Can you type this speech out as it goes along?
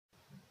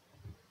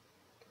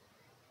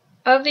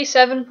Of the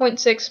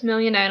 7.6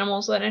 million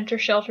animals that enter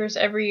shelters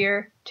every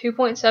year,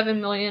 2.7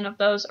 million of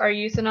those are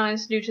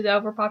euthanized due to the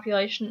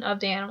overpopulation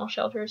of the animal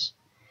shelters.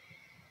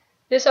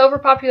 This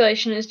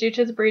overpopulation is due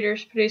to the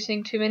breeders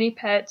producing too many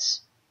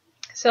pets,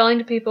 selling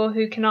to people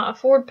who cannot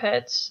afford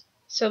pets,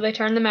 so they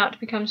turn them out to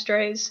become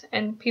strays,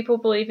 and people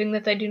believing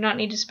that they do not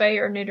need to spay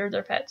or neuter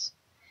their pets.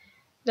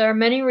 There are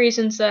many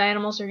reasons that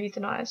animals are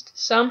euthanized.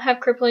 Some have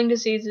crippling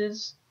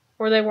diseases,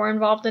 or they were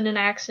involved in an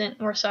accident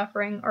or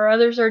suffering, or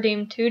others are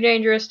deemed too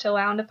dangerous to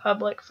allow into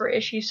public for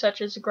issues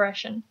such as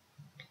aggression.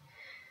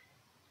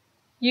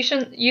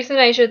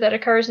 Euthanasia that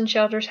occurs in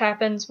shelters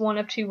happens one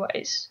of two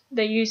ways.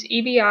 They use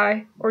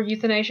EBI, or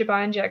euthanasia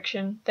by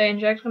injection. They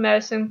inject a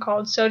medicine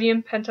called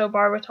sodium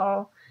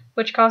pentobarbital,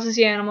 which causes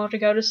the animal to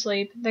go to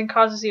sleep, then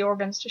causes the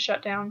organs to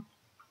shut down.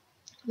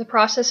 The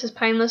process is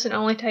painless and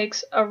only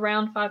takes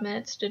around 5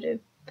 minutes to do.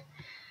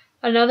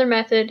 Another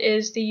method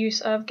is the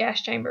use of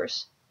gas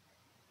chambers.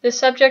 This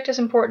subject is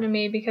important to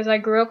me because I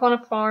grew up on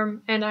a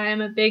farm and I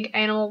am a big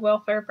animal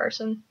welfare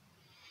person.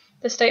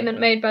 The statement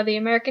made by the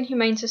American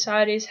Humane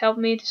Society has helped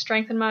me to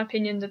strengthen my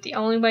opinion that the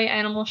only way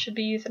animals should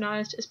be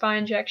euthanized is by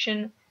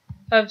injection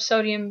of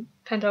sodium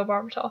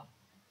pentobarbital.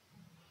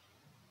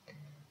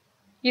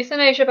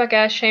 Euthanasia by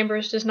gas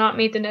chambers does not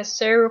meet the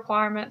necessary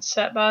requirements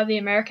set by the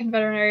American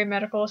Veterinary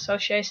Medical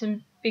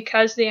Association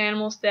because the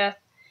animal's death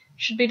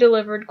should be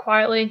delivered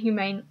quietly and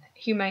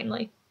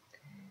humanely.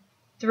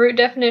 The root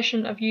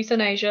definition of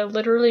euthanasia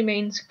literally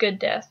means good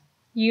death,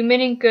 eu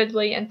meaning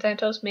goodly and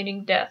thantos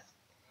meaning death.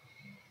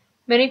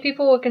 Many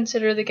people would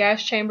consider the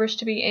gas chambers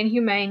to be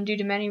inhumane due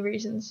to many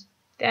reasons.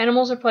 The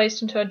animals are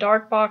placed into a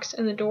dark box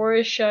and the door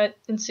is shut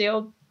and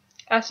sealed.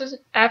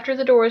 After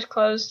the door is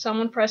closed,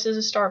 someone presses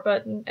a start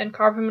button and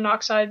carbon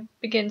monoxide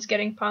begins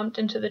getting pumped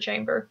into the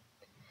chamber.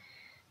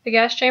 The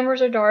gas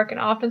chambers are dark and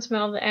often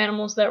smell the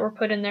animals that were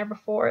put in there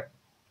before it.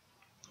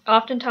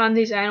 Oftentimes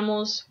these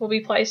animals will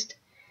be placed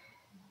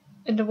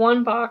into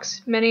one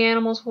box. Many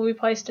animals will be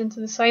placed into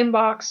the same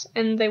box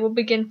and they will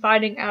begin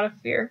fighting out of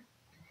fear.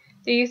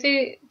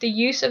 The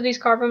use of these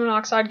carbon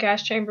monoxide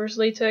gas chambers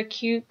lead to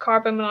acute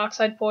carbon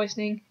monoxide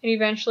poisoning and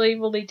eventually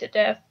will lead to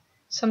death,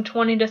 some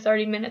 20 to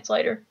 30 minutes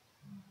later.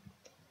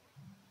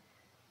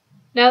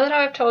 Now that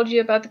I have told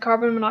you about the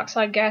carbon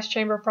monoxide gas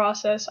chamber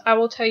process, I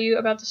will tell you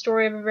about the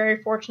story of a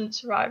very fortunate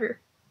survivor.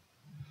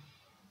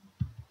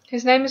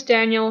 His name is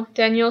Daniel.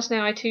 Daniel is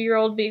now a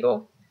 2-year-old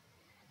beagle.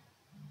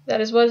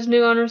 That is what his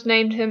new owners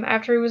named him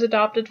after he was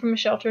adopted from a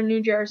shelter in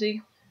New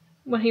Jersey,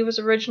 when he was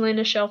originally in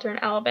a shelter in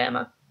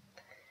Alabama.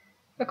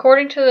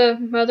 According to the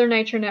Mother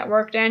Nature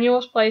Network, Daniel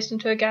was placed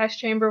into a gas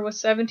chamber with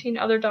 17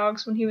 other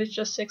dogs when he was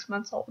just 6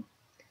 months old.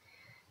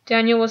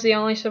 Daniel was the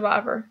only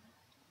survivor.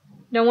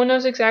 No one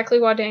knows exactly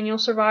why Daniel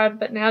survived,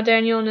 but now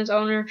Daniel and his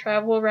owner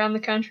travel around the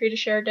country to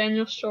share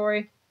Daniel's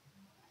story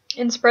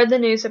and spread the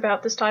news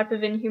about this type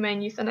of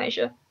inhumane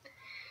euthanasia.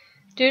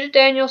 Due to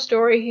Daniel's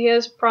story, he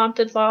has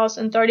prompted laws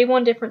in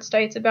 31 different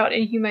states about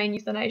inhumane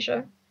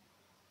euthanasia.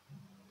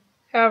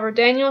 However,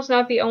 Daniel is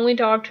not the only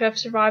dog to have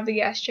survived the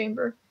gas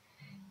chamber.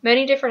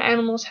 Many different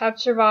animals have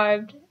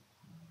survived,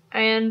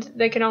 and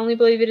they can only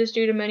believe it is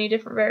due to many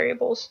different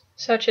variables,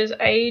 such as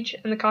age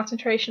and the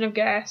concentration of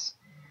gas.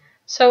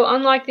 So,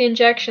 unlike the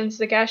injections,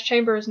 the gas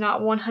chamber is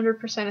not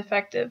 100%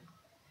 effective.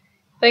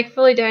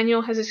 Thankfully,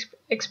 Daniel has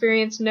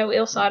experienced no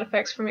ill side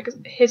effects from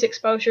his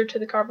exposure to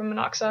the carbon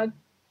monoxide.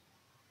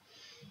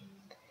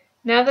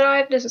 Now that I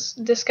have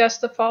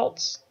discussed the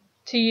faults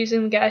to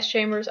using the gas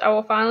chambers, I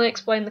will finally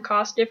explain the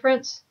cost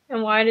difference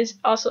and why it is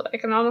also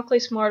economically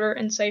smarter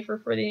and safer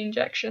for the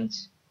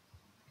injections.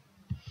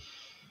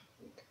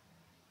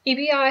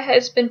 EBI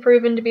has been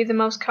proven to be the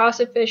most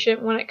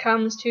cost-efficient when it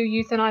comes to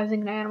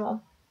euthanizing an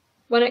animal.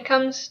 When it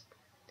comes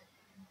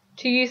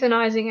to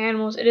euthanizing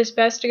animals, it is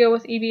best to go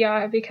with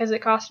EBI because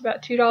it costs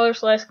about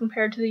 $2 less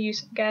compared to the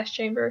use of a gas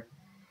chamber.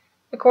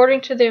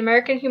 According to the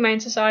American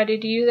Humane Society,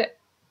 to use a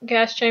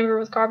gas chamber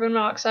with carbon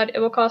monoxide, it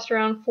will cost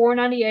around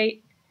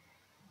 $4.98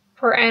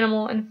 per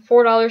animal and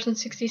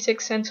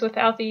 $4.66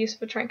 without the use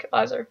of a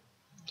tranquilizer,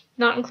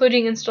 not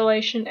including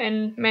installation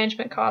and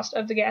management cost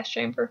of the gas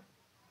chamber.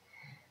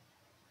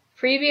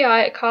 For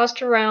EBI, it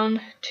costs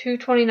around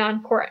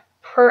 $2.29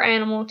 per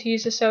animal to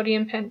use the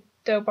sodium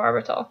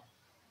pentobarbital.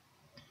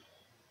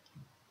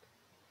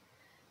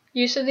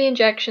 Use of the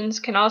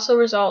injections can also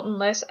result in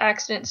less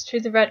accidents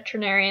to the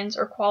veterinarians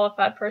or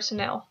qualified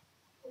personnel.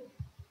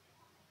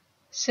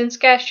 Since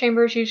gas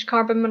chambers use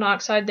carbon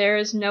monoxide, there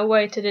is no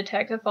way to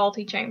detect a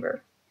faulty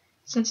chamber.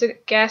 Since the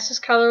gas is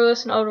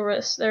colorless and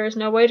odorless, there is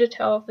no way to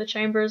tell if the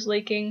chamber is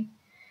leaking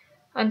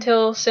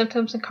until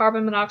symptoms of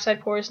carbon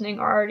monoxide poisoning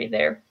are already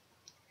there.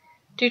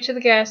 Due to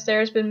the gas, there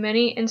has been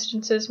many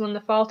instances when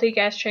the faulty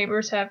gas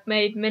chambers have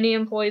made many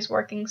employees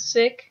working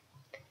sick.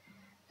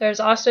 There has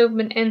also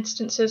been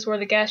instances where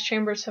the gas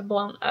chambers have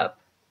blown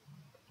up.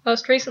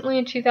 Most recently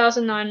in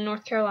 2009 in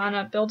North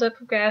Carolina, buildup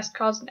of gas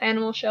caused an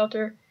animal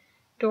shelter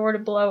door to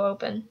blow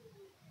open.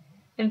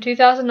 In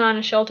 2009,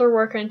 a shelter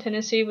worker in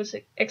Tennessee was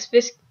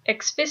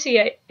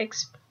asphyxiated,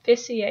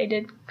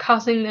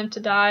 causing them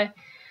to die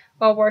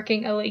while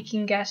working a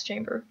leaking gas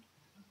chamber.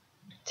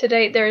 To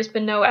date, there has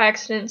been no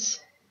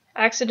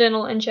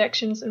accidental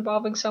injections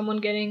involving someone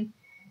getting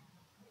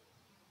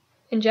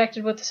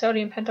injected with the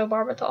sodium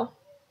pentobarbital.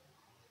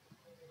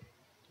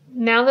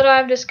 Now that I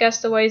have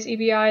discussed the ways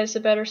EBI is a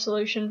better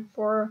solution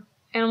for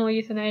animal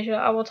euthanasia,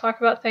 I will talk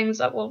about things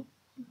that will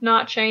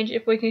not change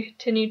if we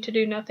continue to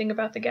do nothing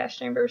about the gas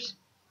chambers.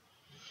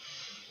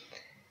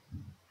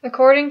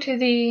 According to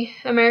the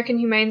American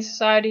Humane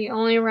Society,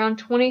 only around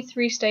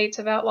 23 states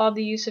have outlawed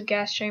the use of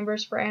gas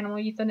chambers for animal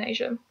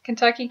euthanasia.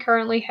 Kentucky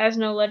currently has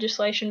no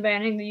legislation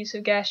banning the use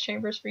of gas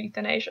chambers for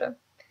euthanasia.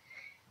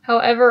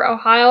 However,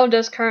 Ohio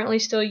does currently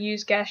still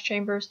use gas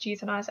chambers to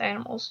euthanize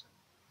animals.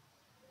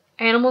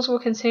 Animals will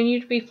continue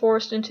to be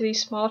forced into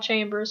these small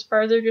chambers,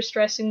 further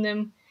distressing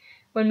them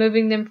when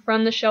moving them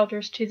from the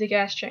shelters to the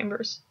gas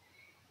chambers.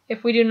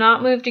 If we do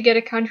not move to get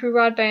a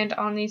countrywide ban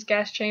on these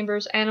gas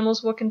chambers,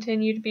 animals will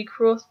continue to be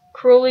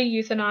cruelly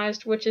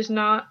euthanized, which is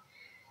not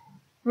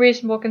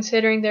reasonable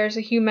considering there is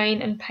a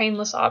humane and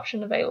painless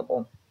option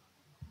available.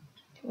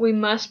 We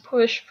must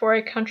push for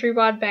a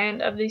countrywide ban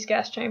of these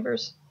gas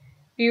chambers.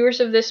 Viewers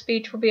of this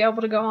speech will be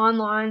able to go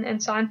online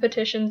and sign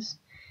petitions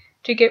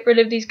to get rid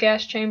of these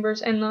gas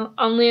chambers and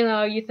only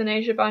allow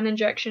euthanasia by an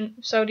injection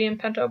of sodium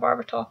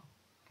pentobarbital.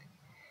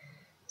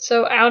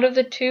 So out of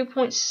the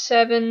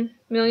 2.7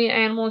 million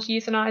animals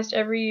euthanized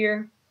every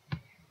year,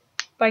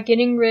 by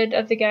getting rid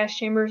of the gas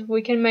chambers,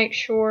 we can make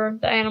sure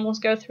the animals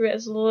go through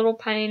as little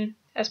pain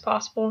as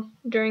possible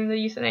during the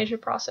euthanasia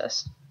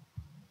process.